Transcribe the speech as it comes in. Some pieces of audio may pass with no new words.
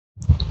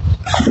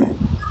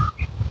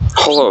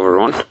Hello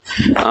everyone.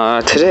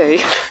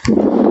 Today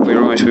we're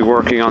going to be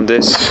working on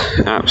this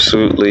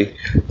absolutely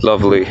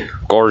lovely,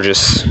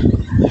 gorgeous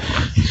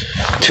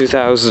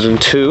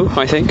 2002,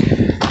 I think,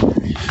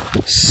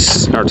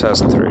 or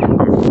 2003.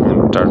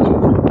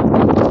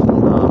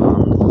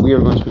 We are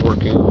going to be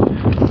working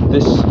on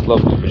this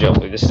lovely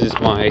Pajoli. This is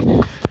my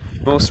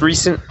most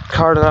recent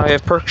car that I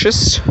have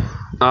purchased.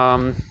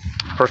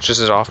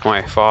 Purchased it off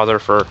my father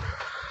for a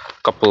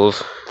couple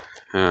of,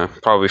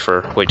 probably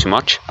for way too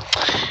much.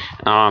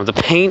 The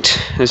paint,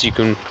 as you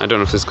can, I don't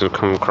know if this is going to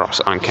come across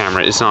on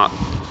camera,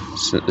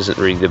 isn't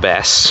really the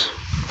best.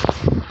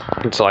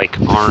 It's like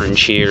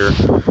orange here,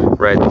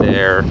 red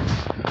there,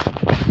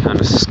 kind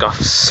of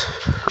scuffs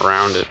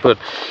around it, but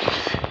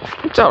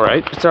it's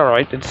alright,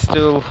 it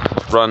still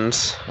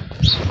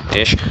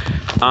runs-ish.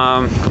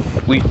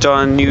 We've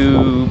done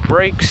new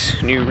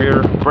brakes, new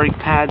rear brake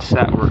pads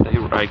that were,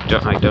 I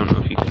don't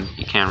know if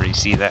you can't really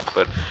see that,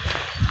 but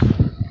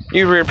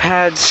new rear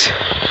pads,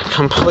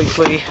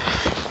 completely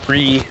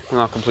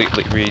not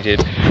completely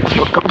redid,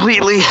 but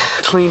completely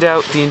cleaned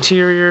out the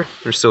interior.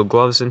 There's still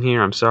gloves in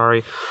here, I'm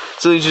sorry.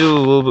 So you do a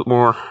little bit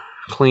more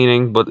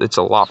cleaning, but it's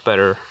a lot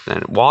better than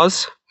it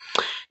was.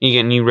 You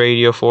get a new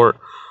radio for it.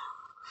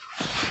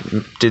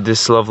 Did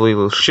this lovely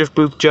little shift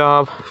booth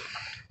job.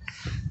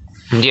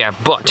 Yeah,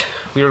 but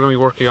we are going to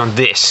be working on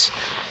this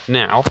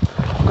now.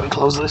 I'm going to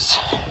close this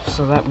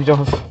so that we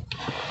don't have...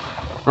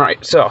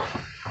 Alright, so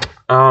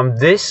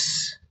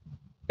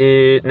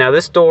now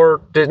this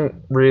door didn't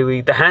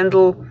really, the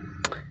handle,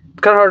 it's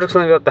kind of hard to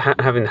explain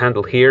about having the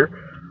handle here,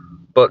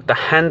 but the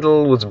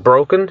handle was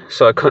broken,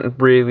 so I couldn't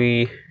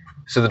really,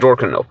 so the door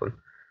couldn't open.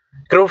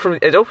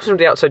 It opens from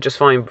the outside just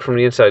fine, but from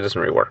the inside it doesn't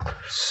really work.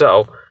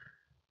 So,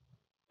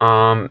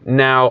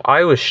 now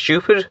I was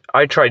stupid,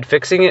 I tried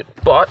fixing it,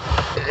 but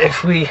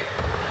if we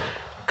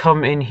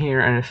come in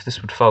here and if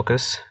this would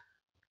focus,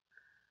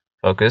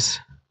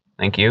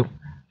 thank you,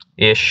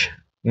 you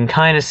can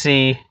kind of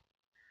see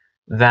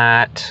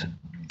that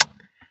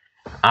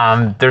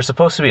there's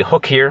supposed to be a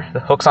hook here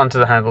that hooks onto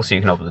the handle so you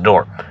can open the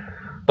door.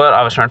 But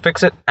I was trying to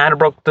fix it and it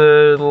broke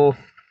the little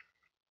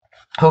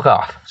hook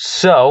off.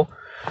 So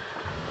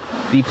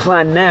the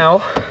plan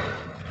now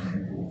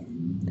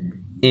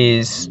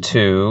is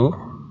to...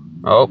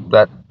 Oh,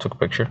 that took a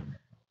picture.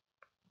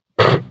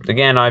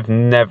 Again, I've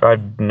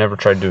never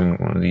tried doing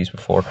one of these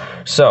before.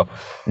 So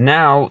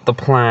now the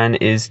plan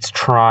is to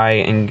try,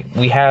 and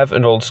we have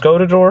an old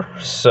Skoda door,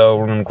 so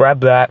we're gonna grab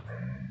that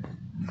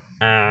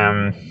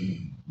and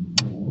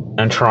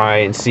try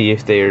and see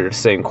if they're the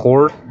same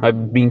cord.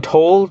 I've been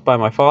told by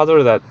my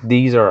father that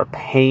these are a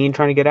pain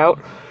trying to get out,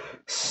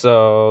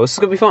 so this is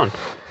gonna be fun.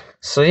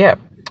 So yeah,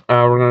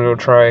 we're gonna go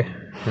try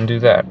and do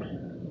that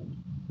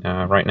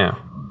right now.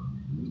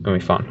 It's gonna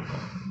be fun.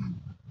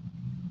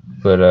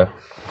 But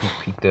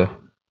peek the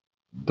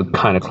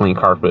kind of clean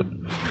carpet.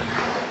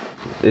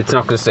 It's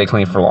not gonna stay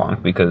clean for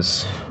long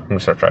because I'm gonna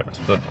start trying this.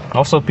 But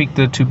also peek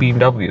the two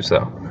BMWs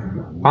though.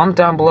 Comment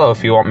down below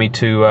if you want me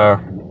to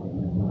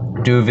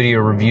do a video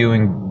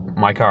reviewing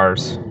my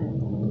cars,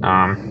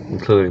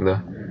 including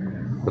the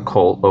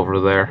Colt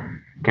over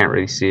there. Can't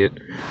really see it,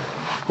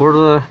 or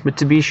the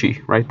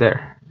Mitsubishi right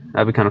there.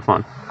 That'd be kind of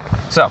fun.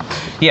 So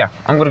yeah,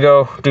 I'm gonna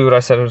go do what I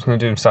said I was gonna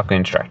do and stop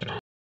getting distracted.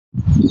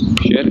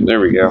 Shit, there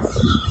we go.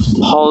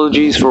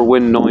 Apologies for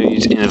wind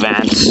noise in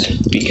advance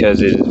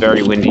because it is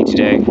very windy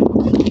today,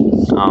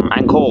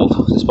 and cold,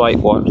 despite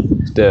what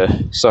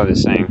the sun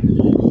is saying.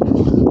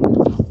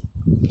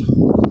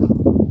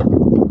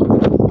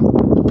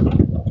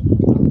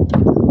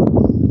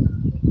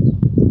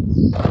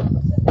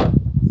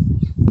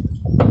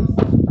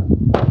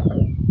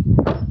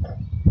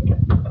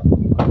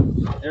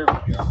 There we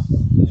go.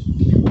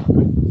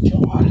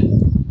 God.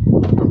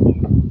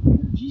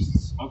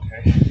 Jesus.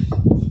 Okay.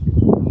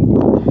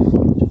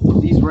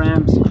 These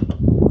rams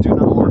do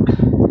not work.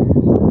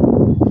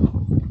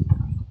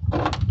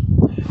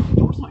 The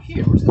door's not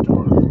here. Where's the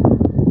door?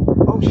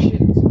 Oh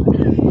shit.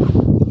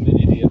 I'm an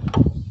idiot.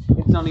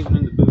 It's not even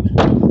in the boot.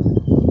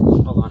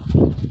 Hold on.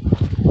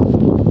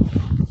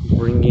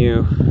 Bring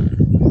you.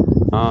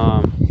 I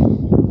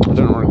don't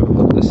know where I'm gonna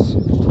put this.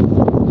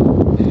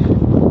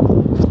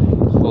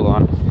 Hold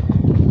on.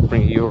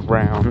 Bring you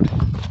around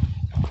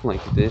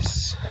like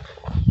this.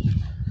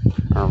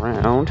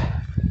 Around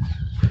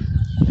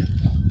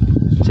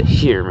to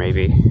here,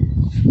 maybe.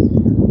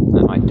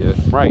 That might do it.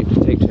 Right,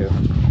 take two.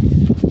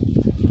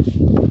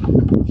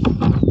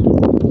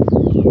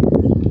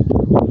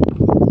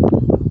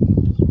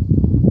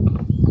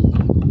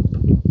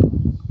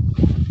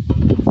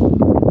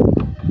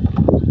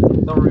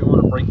 Don't really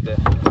want to break the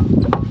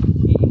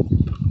key.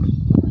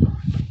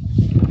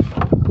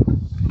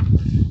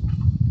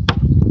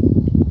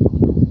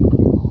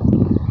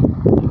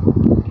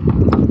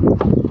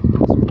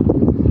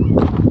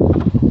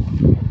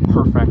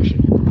 Perfection.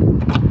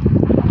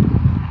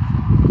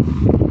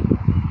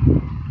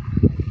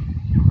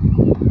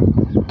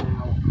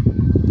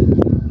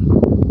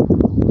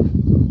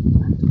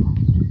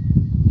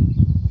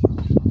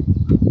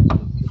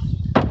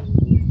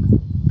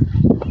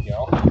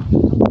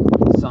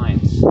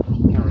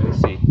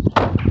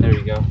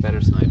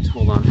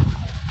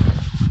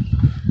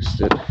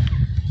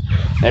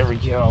 There we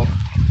go.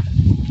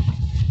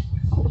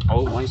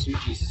 Oh my sweet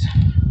Jesus.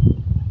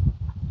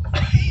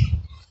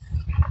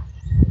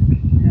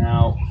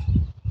 Now,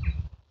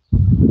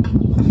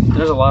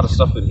 there's a lot of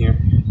stuff in here,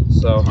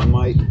 so I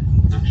might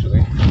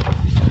actually...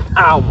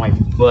 Ow, my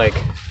leg.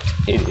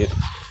 Idiot.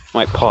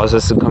 Might pause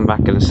this and come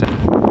back in a second.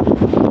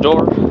 The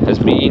door has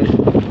been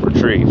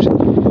retrieved.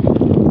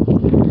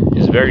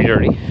 It's very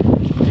dirty,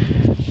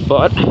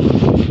 but it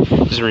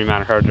doesn't really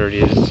matter how dirty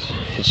it is.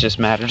 It just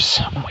matters.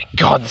 Oh my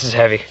god, this is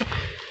heavy.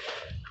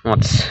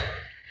 What's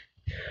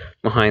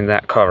behind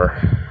that cover?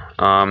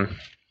 Don't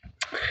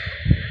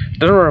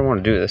know where I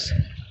want to do this.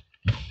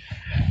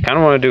 Kind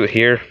of want to do it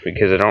here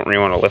because I don't really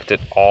want to lift it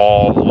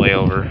all the way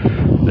over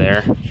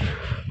there,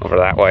 over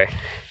that way.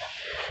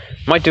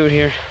 Might do it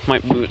here,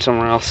 might move it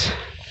somewhere else.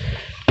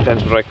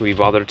 Depends what I can be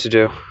bothered to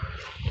do.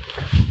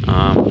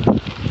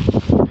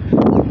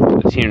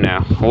 It's here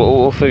now.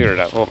 We'll figure it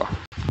out. Hold on.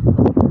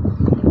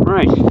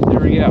 Right, there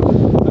we go.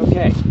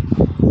 Okay.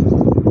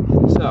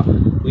 So,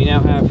 we now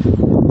have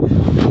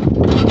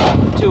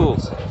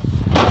tools.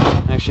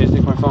 Actually, I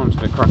think my phone's a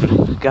bit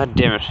crooked. God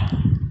damn it.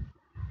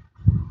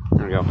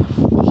 There we go.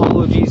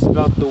 Apologies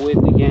about the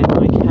wind again.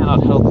 I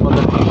cannot help but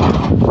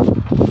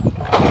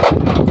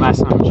last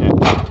time I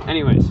checked.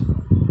 Anyways,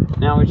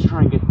 now we just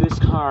try and get this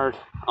card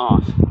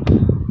off.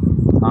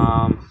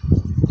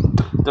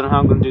 Don't know how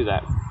I'm going to do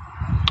that.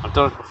 I've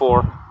done it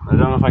before. I don't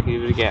know if I can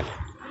do it again.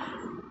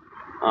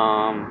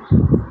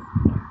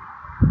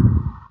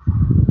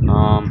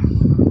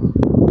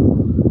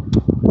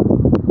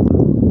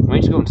 I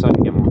need to go inside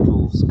and get more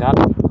tools. God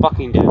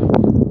fucking damn it.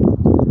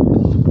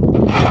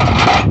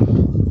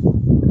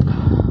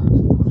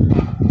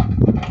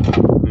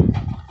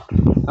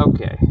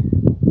 Okay.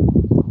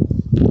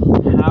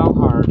 How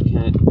hard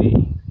can it be?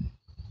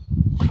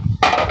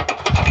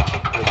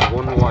 As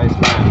one wise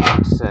man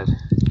once said.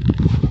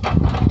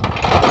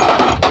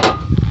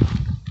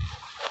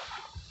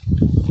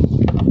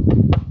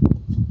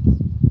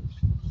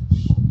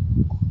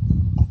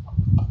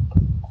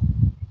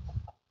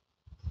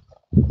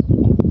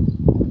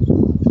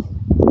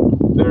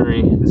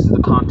 This is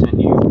the content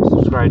you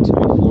subscribed to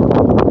me for.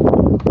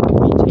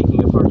 Me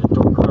taking apart the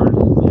door card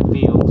and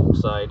field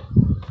beside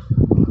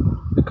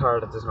the car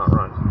that does not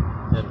run,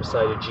 and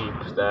beside a Jeep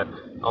that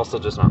also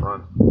does not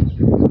run.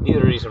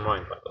 Neither of these are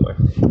mine, by the way.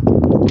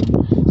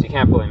 So you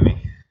can't blame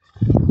me.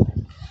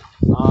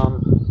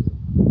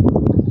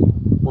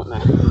 What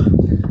now?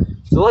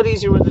 It's a lot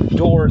easier when the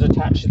door is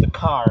attached to the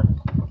car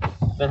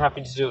than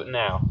having to do it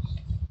now.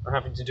 Or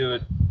having to do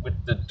it with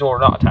the door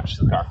not attached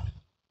to the car.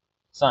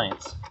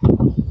 Science.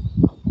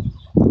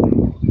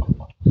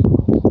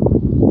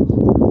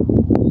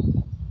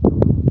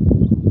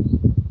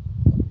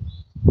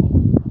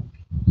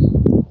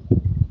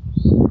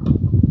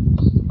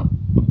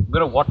 I'm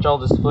gonna watch all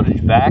this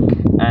footage back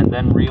and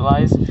then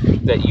realize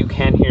that you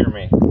can't hear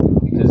me,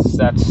 because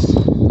that's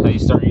how you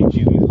start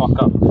YouTube. You fuck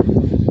up.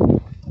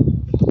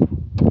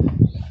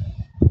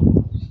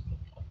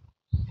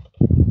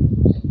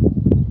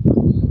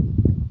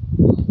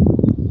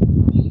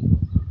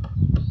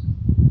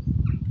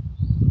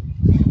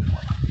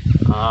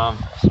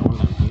 So what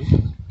am I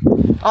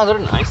doing? Oh, they're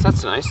nice.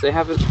 That's nice. They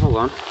have it. Hold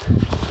on.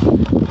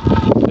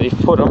 They've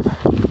put them.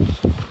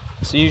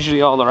 So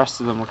usually all the rest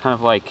of them are kind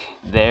of like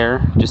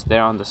there, just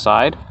there on the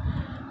side.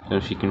 I don't know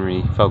if you can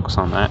really focus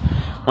on that.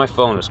 My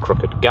phone is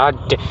crooked. God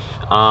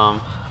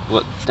damn.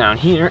 Look down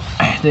here.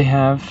 They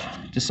have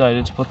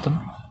decided to put them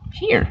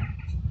here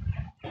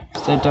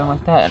instead down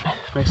like that.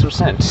 Makes some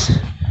sense.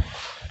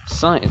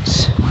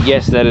 Science.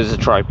 Yes, that is a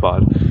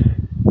tripod.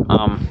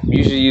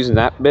 Usually using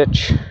that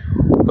bitch,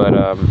 but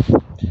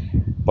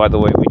by the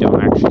way, we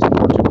don't actually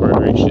support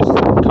temporary. It's just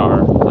a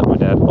car that my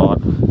dad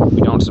bought.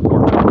 We don't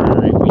support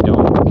temporary. We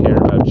don't care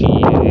about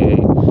GEAA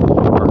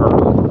or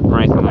HERL or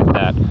anything like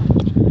that.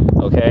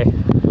 Okay?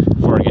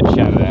 Before I get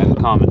shouted at in the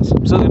comments.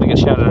 I'm still gonna get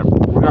shouted at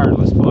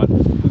regardless, but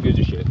who gives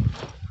a shit?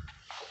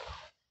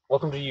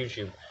 Welcome to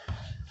YouTube.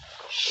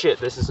 Shit,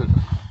 this isn't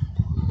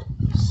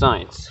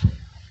science.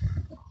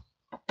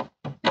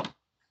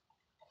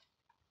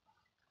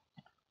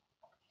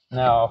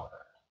 Now,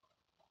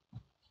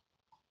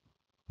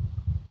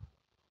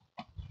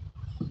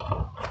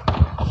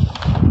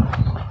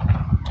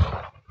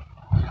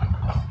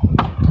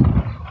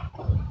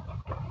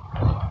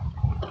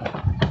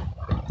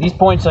 these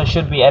points I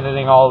should be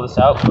editing all of this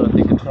out, but I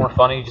think it's more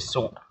funny just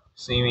to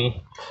see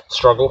me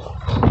struggle.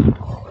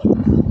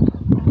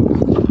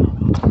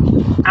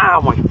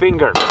 Ow, my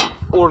finger!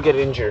 Or get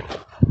injured.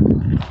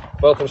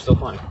 Both are still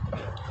fine.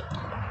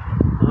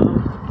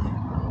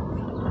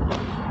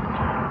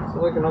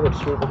 Like another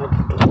screw behind.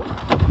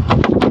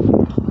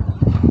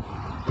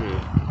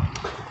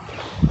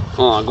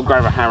 Hold on, go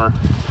grab a hammer.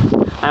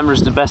 Hammer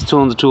is the best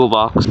tool in the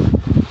toolbox.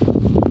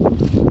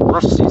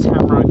 Rusty's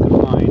hammer I could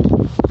find.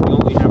 The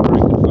only hammer I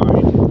could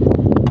find.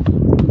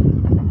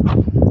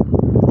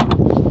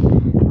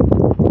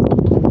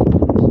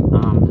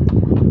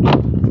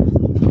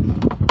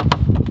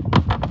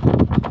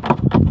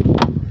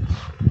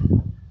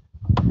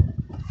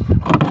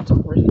 It's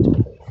already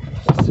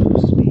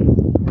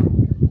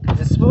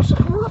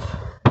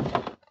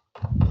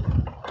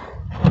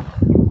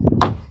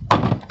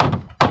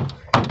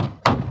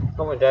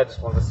my dad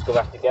just wants us to go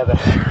back together.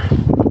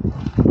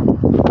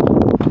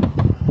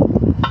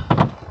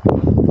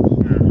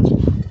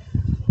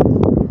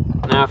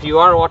 Now, if you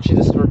are watching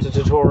this for the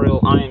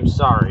tutorial, I am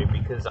sorry,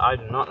 because I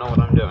do not know what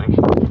I'm doing.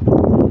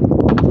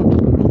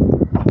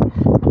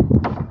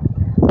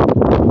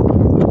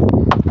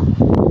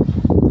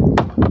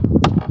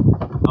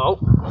 Oh.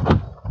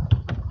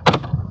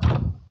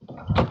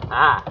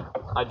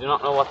 I do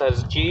not know what that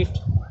has achieved,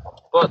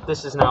 but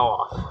this is now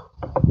off.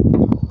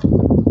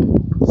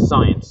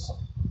 Science.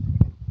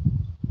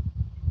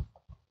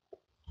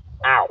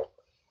 Ow.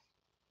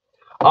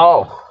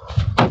 Oh.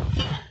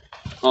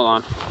 Hold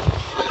on.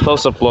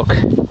 Close-up look.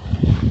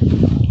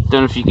 Don't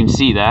know if you can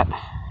see that.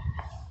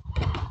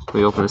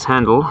 We open this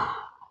handle.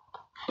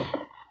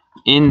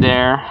 In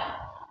there.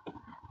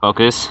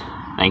 Focus.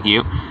 Thank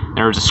you.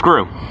 There's a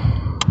screw.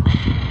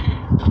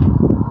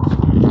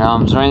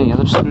 Is there any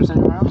other screws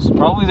anywhere else?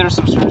 Probably there's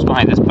some screws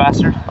behind this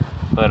bastard.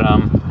 But,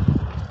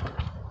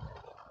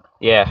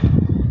 yeah.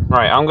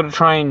 Right, I'm gonna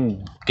try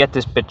and get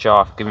this bitch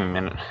off. Give me a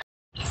minute.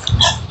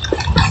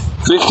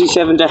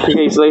 57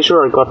 decades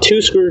later, I've got 2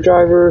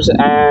 screwdrivers,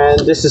 and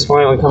this is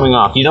finally coming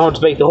off. You don't have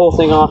to take the whole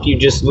thing off, you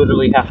just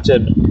literally have to...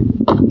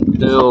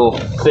 the little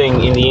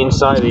thing in the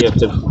inside that you have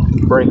to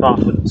break off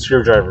with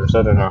screwdrivers,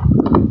 I don't know.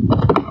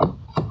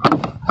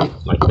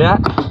 Like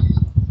that.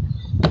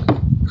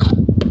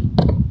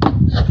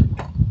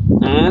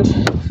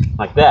 And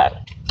like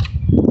that.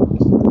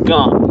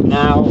 Gone.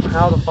 Now,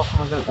 how the fuck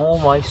am I gonna... oh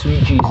my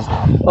sweet Jesus.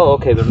 Oh,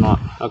 okay, they're not.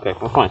 Okay,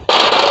 we're fine.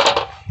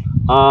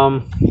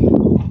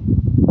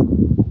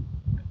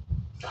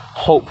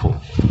 Hopeful.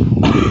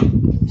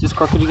 Is this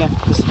crooked again?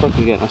 This is crooked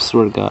again, I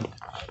swear to God.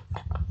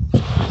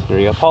 There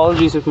you go.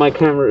 Apologies if my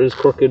camera is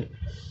crooked.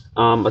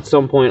 At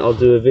some point I'll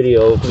do a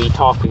video of me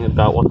talking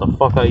about what the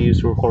fuck I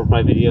use to record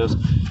my videos.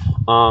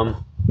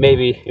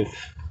 Maybe if...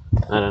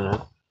 I don't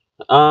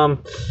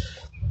know.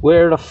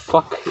 Where the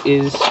fuck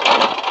is...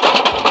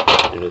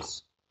 there it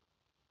is.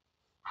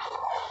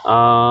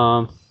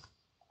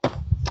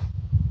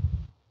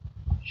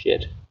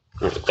 Shit.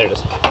 There it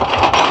is.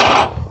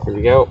 There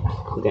we go.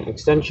 We'll get an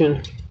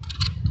extension.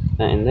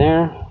 That in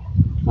there.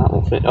 That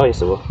will fit. Oh,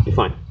 yes, it will. Be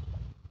fine.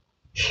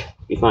 Shh.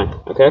 Be fine.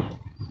 Okay?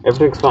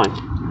 Everything's fine.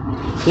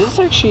 Is this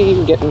actually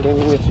even getting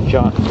with the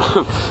shot?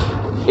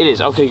 It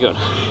is. Okay, good.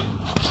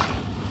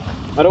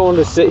 I don't want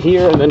to sit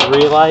here and then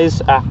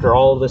realize after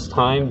all this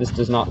time this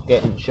does not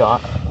get in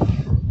shot.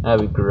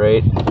 That'd be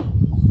great.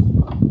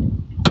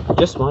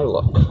 Just my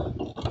luck.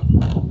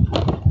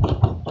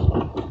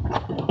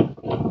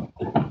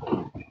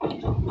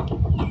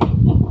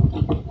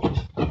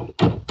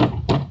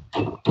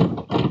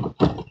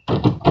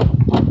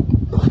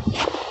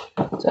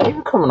 Is that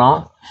even coming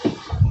off?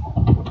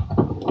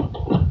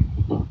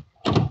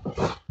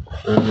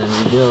 And then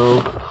we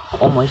go.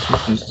 Oh my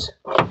Jesus.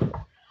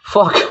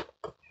 Fuck!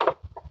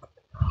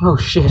 Oh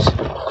shit.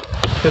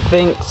 The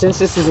thing, since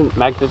this isn't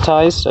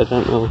magnetized, I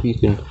don't know if you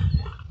can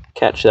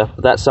catch that,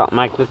 but that's not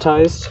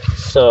magnetized,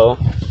 so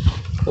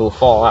it will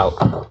fall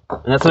out.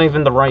 And that's not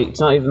even the right, it's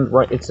not even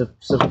right, it's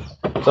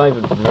not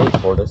even made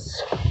for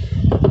this.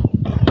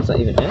 It's not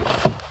even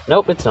it?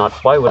 Nope, it's not.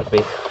 Why would it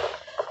be?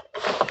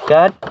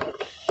 God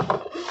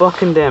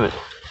fucking damn it.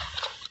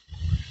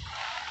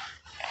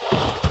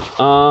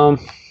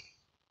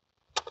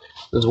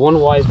 There's one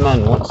wise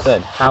man once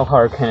said, how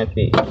hard can it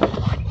be?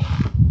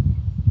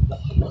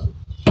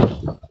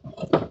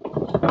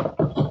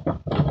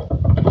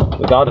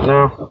 We got it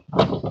now.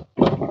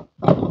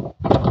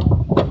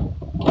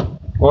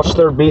 Watch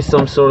there be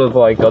some sort of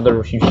like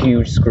other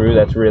huge screw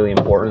that's really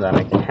important that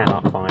I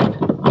cannot find.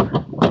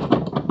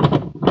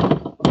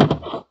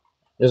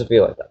 Just be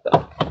like that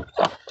though.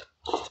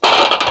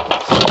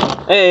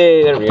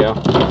 Hey, there we go.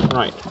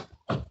 Right.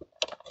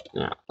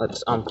 Now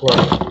let's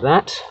unplug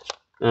that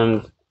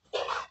and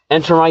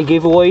enter my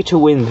giveaway to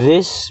win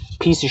this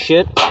piece of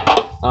shit.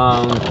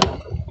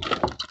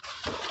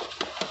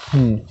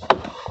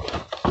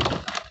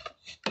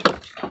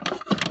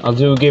 I'll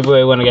do a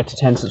giveaway when I get to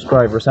 10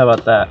 subscribers. How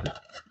about that?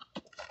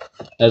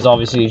 That's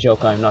obviously a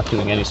joke. I'm not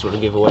doing any sort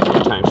of giveaway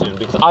anytime soon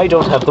because I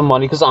don't have the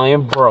money because I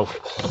am broke.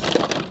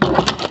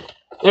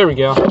 There we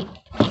go.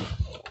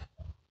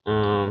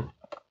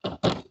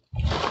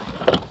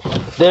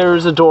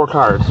 There's a door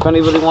card. If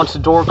anybody wants a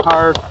door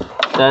card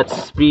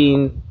that's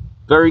been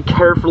very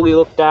carefully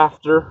looked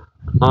after,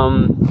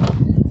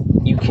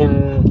 you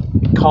can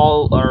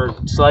call or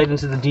slide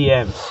into the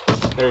DMs.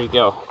 There you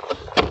go.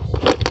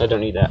 I don't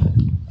need that.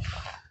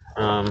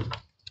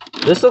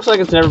 This looks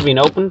like it's never been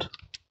opened.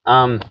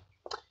 Now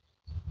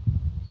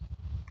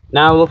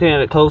looking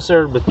at it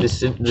closer, but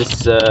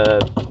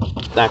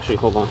actually,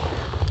 hold on.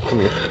 Come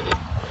here.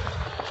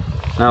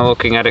 Now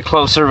looking at it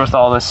closer with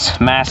all this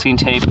masking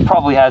tape, it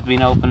probably has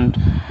been opened.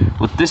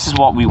 But this is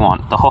what we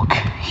want, the hook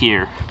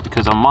here.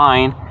 Because on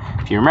mine,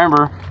 if you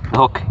remember, the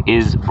hook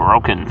is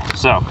broken.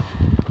 So, I'm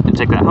gonna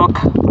take that hook,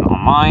 put it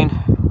on mine.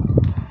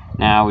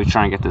 Now we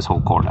try and get this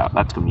whole cord out.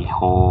 That's gonna be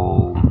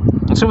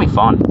it's gonna be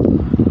fun.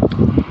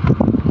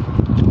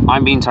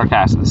 I'm being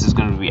sarcastic. This is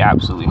gonna be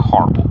absolutely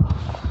horrible.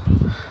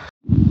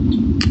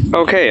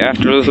 Okay,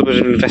 after a little bit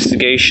of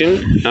investigation,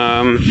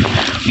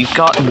 we've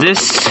got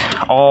this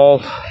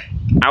all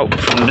out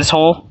from this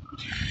hole.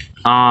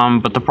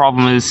 But the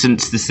problem is,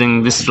 since this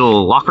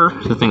little locker,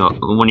 the thing,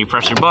 when you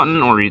press your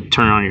button or you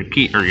turn on your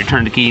key, or you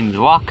turn the key in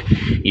the lock,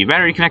 your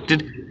battery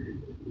connected.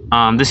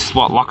 This is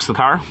what locks the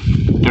car.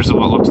 This is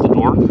what locks the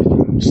door.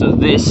 So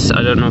this,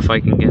 I don't know if I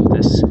can get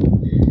this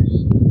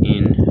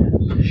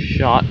in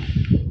shot.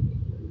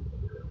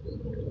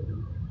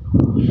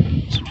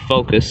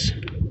 Focus.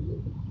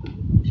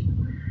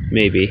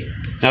 Maybe.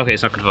 Okay,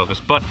 it's not gonna focus,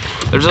 but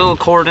there's a little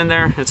cord in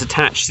there that's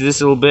attached to this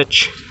little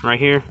bitch right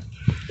here.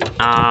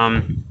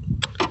 And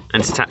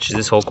it's attached to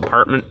this whole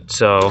compartment,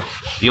 so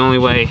the only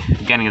way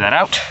of getting that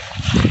out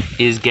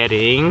is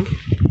getting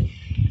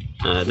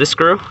this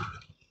screw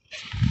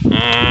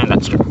and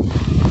that screw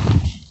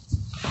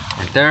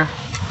right there.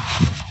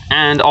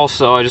 And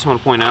also, I just want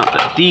to point out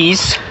that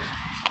these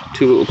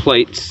two little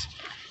plates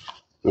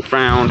were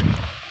found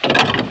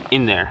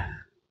in there.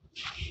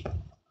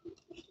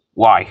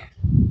 Why?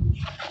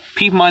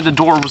 Keep in mind the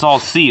door was all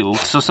sealed,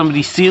 so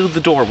somebody sealed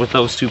the door with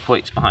those two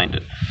plates behind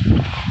it.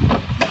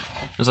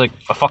 There's like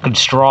a fucking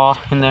straw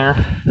in there.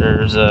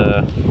 There's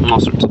all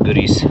sorts of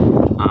goodies.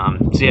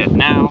 So yeah,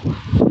 now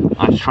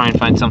I have to try and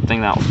find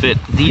something that'll fit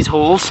these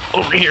holes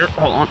over here.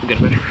 Hold on, get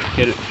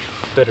it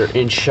better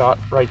in shot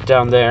right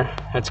down there.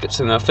 Let's get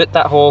something that'll fit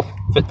that hole,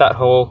 fit that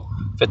hole,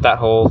 fit that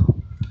hole,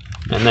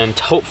 and then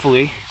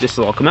hopefully this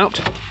will all come out,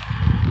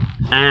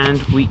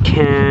 and we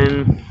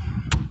can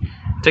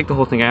take the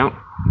whole thing out,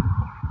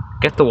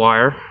 get the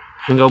wire,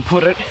 and go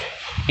put it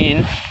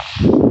in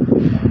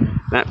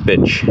that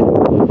bitch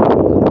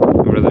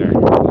over there.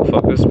 Will it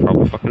focus?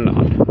 Probably fucking not.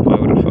 Why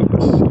would it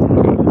focus?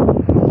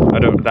 I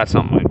don't. That's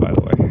not mine, by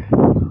the way.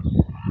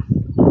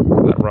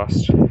 That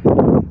rust.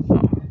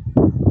 Oh.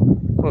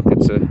 Look,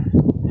 it's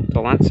a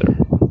Lancer.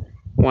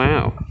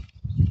 Wow.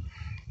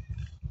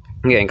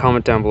 Yeah, and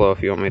comment down below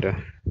if you want me to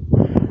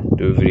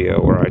do a video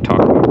where I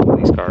talk about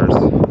these cars,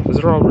 because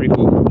they're all really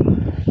cool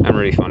and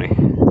really funny.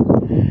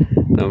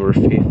 Number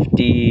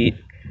 50.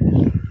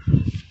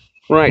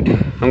 Right,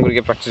 I'm gonna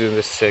get back to doing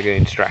this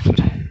getting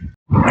distracted.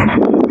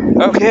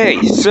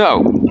 Okay,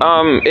 so,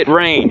 it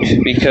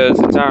rained because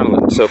it's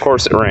Ireland, so of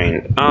course it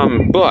rained.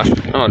 But,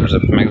 oh, there's a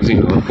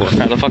magazine on the floor.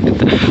 How the fuck did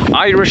that?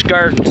 Irish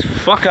Gardens,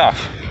 fuck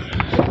off.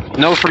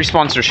 No free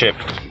sponsorship.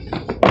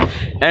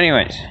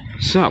 Anyways,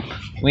 so,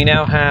 we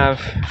now have,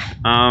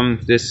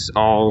 this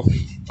all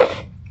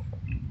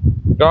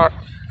got.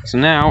 So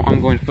now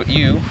I'm going to put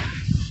you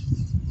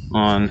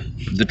on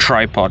the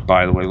tripod,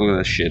 by the way. Look at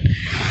this shit.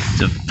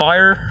 It's a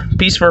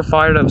piece for a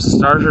fire that was a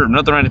starter,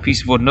 another random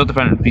piece of wood, another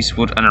random piece of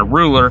wood, and a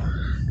ruler,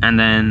 and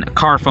then a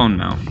car phone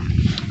mount.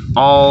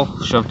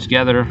 All shoved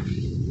together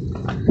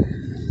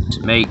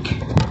to make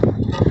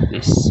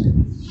this.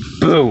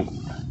 Boom!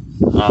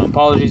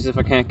 Apologies if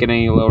I can't get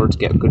any lower to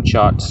get good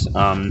shots.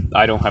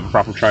 I don't have a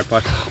proper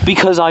tripod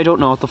because I don't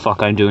know what the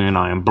fuck I'm doing and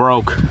I am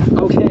broke.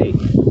 Okay.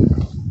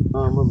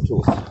 Rubber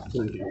tools.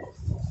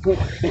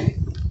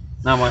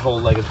 Now my whole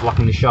leg is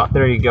blocking the shot.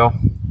 There you go.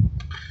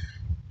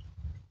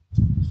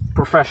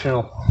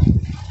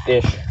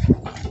 Professional-ish.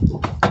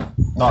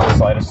 Not the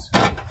slightest.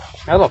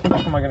 Now look, how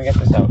am I going to get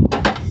this out?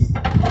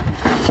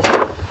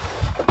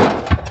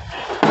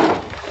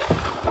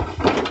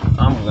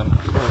 I'm going to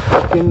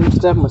fucking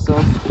stab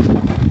myself.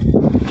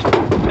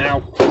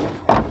 Now.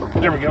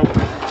 There we go.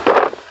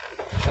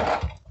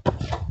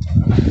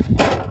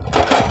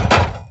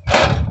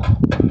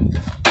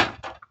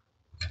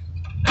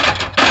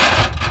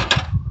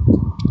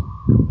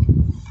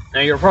 Now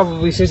you're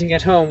probably sitting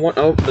at home.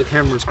 Oh, the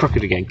camera's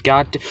crooked again.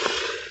 God.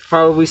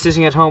 Probably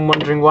sitting at home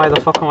wondering why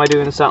the fuck am I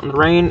doing this out in the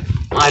rain?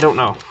 I don't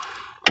know.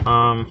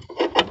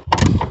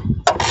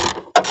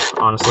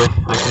 Honestly,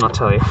 I cannot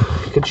tell you.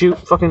 Could you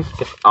fucking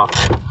get off?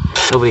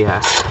 Nobody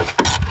asked.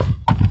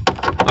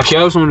 Actually,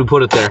 I was the one who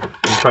put it there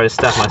and tried to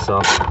stab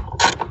myself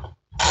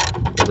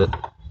with it.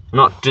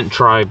 Didn't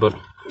try, but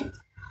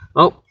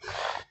oh,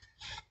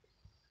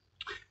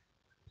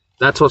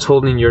 that's what's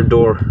holding your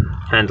door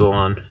handle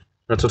on.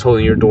 That's what's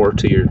holding your door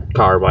to your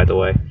car, by the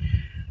way.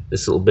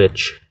 This little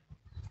bitch.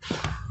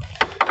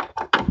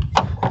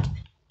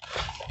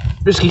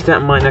 Just keep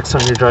that in mind next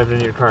time you're driving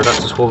in your car. That's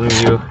what's holding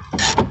you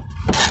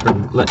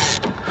from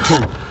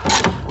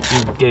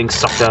you getting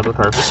sucked out of the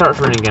car. If it starts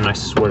raining again, I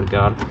swear to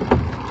God.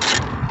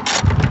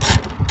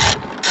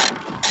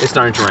 It's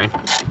starting to rain.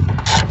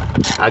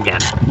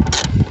 Again.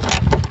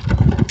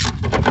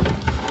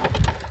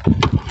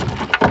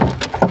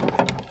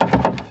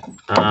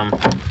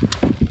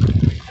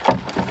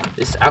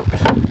 This out.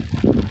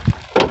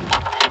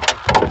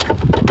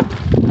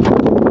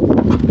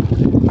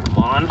 Come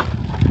on.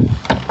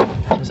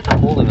 Is it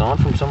holding on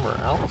from somewhere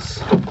else?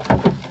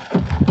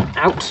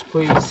 Out,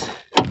 please.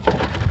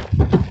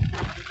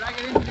 Drag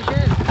it into the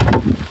shed.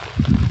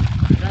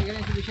 Drag it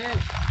into the shed.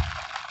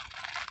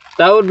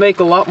 That would make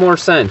a lot more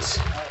sense.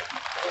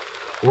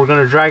 We're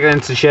gonna drag it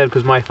into the shed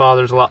because my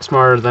father's a lot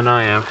smarter than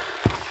I am.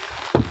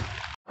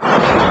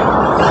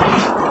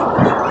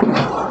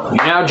 You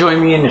now join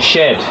me in the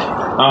shed.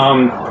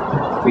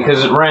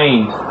 because it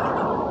rained.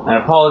 And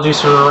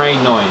apologies for the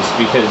rain noise,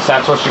 because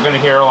that's what you're going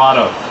to hear a lot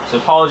of. So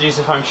apologies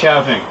if I'm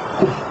shouting.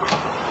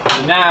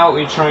 So now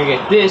we try and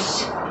get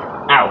this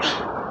out.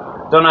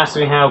 Don't ask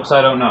me how, because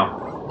I don't know.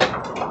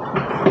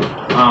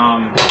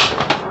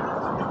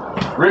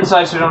 We're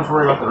inside, so we don't have to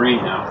worry about the rain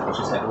now, which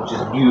is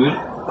good.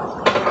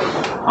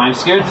 I'm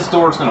scared this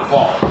door is going to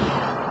fall.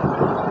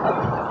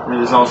 That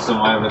is also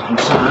my other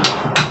concern.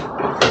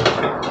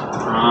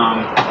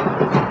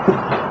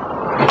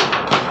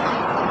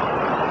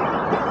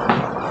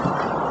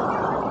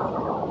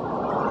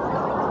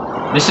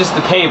 This is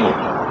the cable.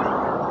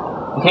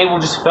 The cable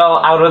just fell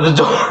out of the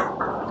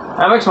door.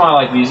 That makes my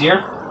life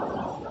easier.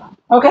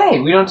 Okay,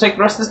 we don't take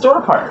the rest of this door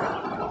apart.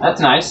 That's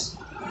nice.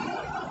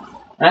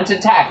 And it's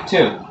intact,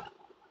 too.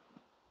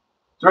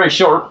 It's very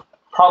short.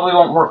 Probably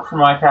won't work for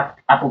my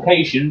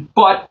application,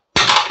 but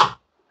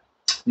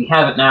we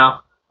have it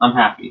now. I'm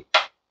happy.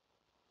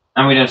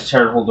 And we don't have to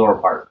tear the whole door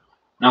apart.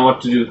 Now what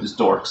to do with this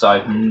door, because I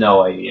have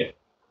no idea.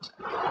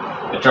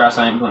 But trust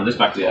I ain't putting this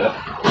back together.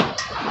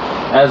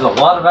 That is a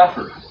lot of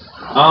effort.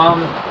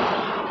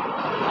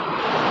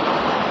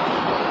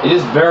 It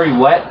is very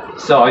wet,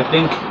 so I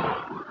think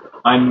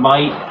I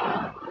might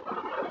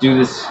do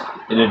this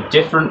in a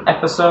different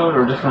episode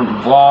or different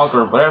vlog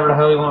or whatever the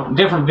hell you want.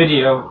 Different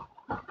video,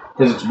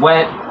 because it's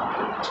wet,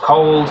 it's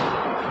cold,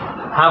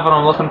 have what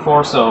I'm looking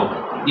for. So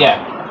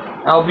yeah,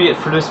 that'll be it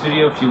for this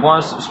video. If you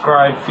want to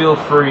subscribe, feel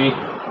free. If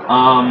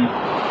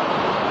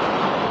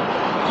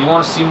you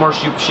want to see more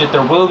stupid shit,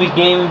 there will be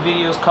gaming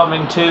videos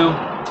coming too.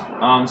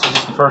 This is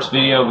just the first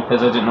video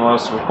because I didn't know what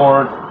else to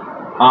record.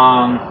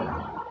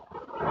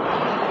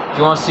 If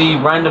you want to see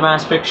random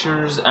ass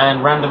pictures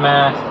and random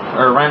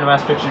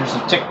ass pictures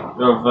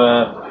of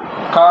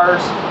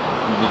cars,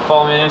 you can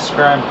follow me on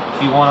Instagram.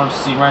 If you want to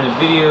see random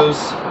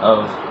videos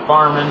of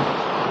farming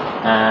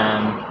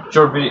and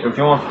short video, if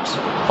you want to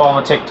follow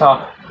my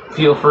TikTok,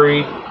 feel free.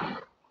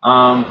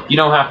 You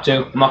don't have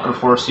to. I'm not going to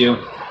force you.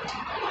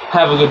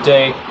 Have a good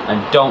day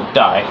and don't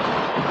die.